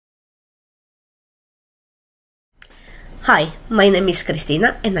Hi, my name is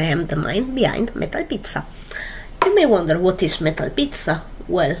Cristina and I am the mind behind Metal Pizza. You may wonder what is Metal Pizza?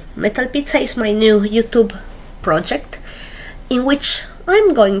 Well, Metal Pizza is my new YouTube project in which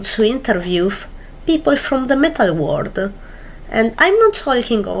I'm going to interview people from the metal world. And I'm not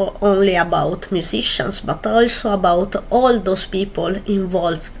talking only about musicians, but also about all those people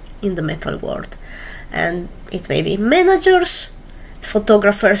involved in the metal world. And it may be managers,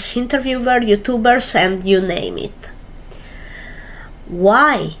 photographers, interviewers, YouTubers, and you name it.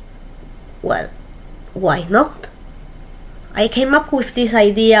 Why? Well, why not? I came up with this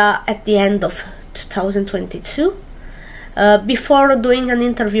idea at the end of 2022. Before doing an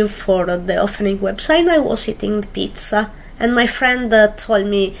interview for the opening website, I was eating pizza, and my friend told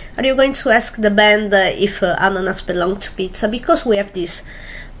me, "Are you going to ask the band if ananas belong to pizza?" Because we have this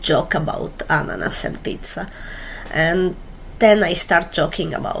joke about ananas and pizza. And then I start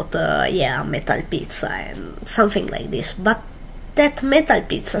joking about, metal pizza and something like this. But that metal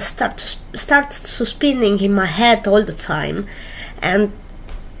pizza starts to spinning in my head all the time, and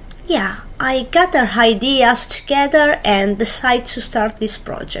I gather ideas together and decide to start this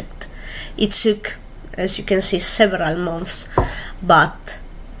project. It took, as you can see, several months, but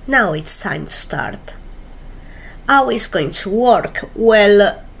now it's time to start. How is it going to work?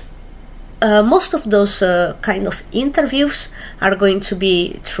 Well, most of those kind of interviews are going to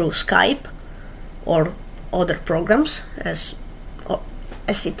be through Skype or other programs, as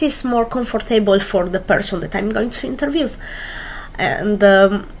it is more comfortable for the person that I'm going to interview. And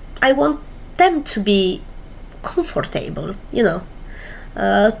I want them to be comfortable,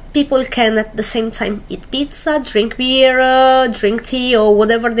 people can at the same time eat pizza, drink beer, drink tea or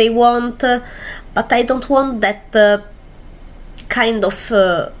whatever they want, but I don't want that kind of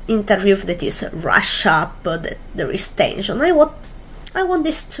interview that is rush up, that there is tension. I want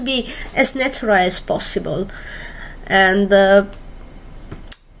this to be as natural as possible, and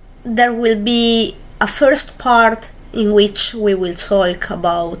there will be a first part in which we will talk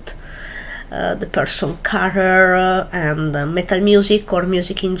about the person's career and metal music or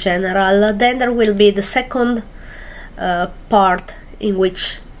music in general. Then there will be the second part in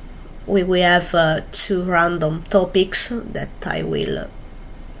which we will have two random topics that I will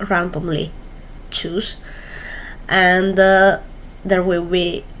randomly choose, and there will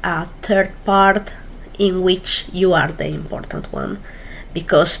be a third part in which you are the important one,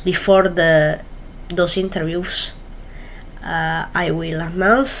 because before those interviews I will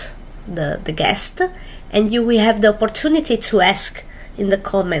announce the guest, and you will have the opportunity to ask in the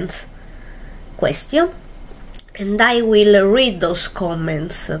comments question, and I will read those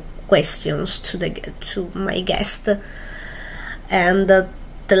comments questions to my guest. And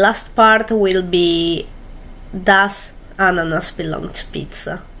the last part will be, does ananas belong to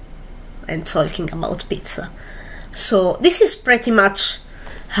pizza, and talking about pizza. So this is pretty much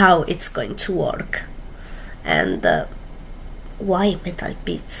how it's going to work. And why metal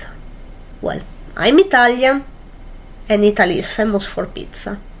pizza? Well, I'm Italian, and Italy is famous for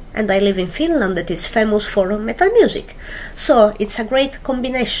pizza, and I live in Finland that is famous for metal music, so it's a great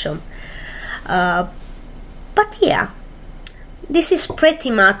combination. But this is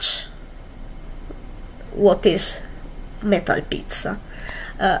pretty much what is metal pizza.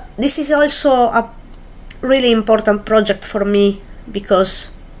 This is also a really important project for me,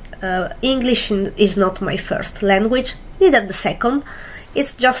 because English is not my first language, neither the second.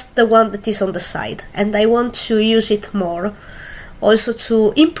 It's just the one that is on the side, and I want to use it more, also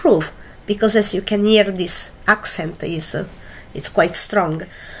to improve, because as you can hear, this accent it's quite strong,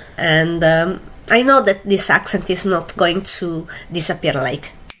 and I know that this accent is not going to disappear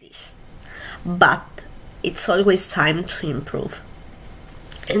like this, but it's always time to improve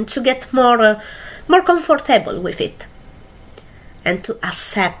and to get more comfortable with it, and to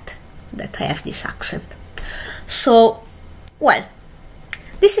accept that I have this accent. So, well,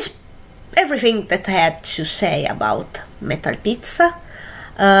 this is everything that I had to say about Metal Pizza.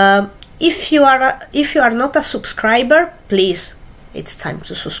 If you are not a subscriber, please, it's time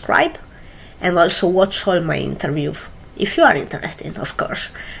to subscribe, and also watch all my interviews if you are interested, of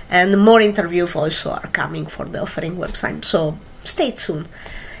course. And more interviews also are coming for the offering website, so stay tuned.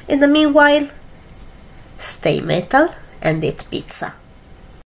 In the meanwhile, stay metal and eat pizza.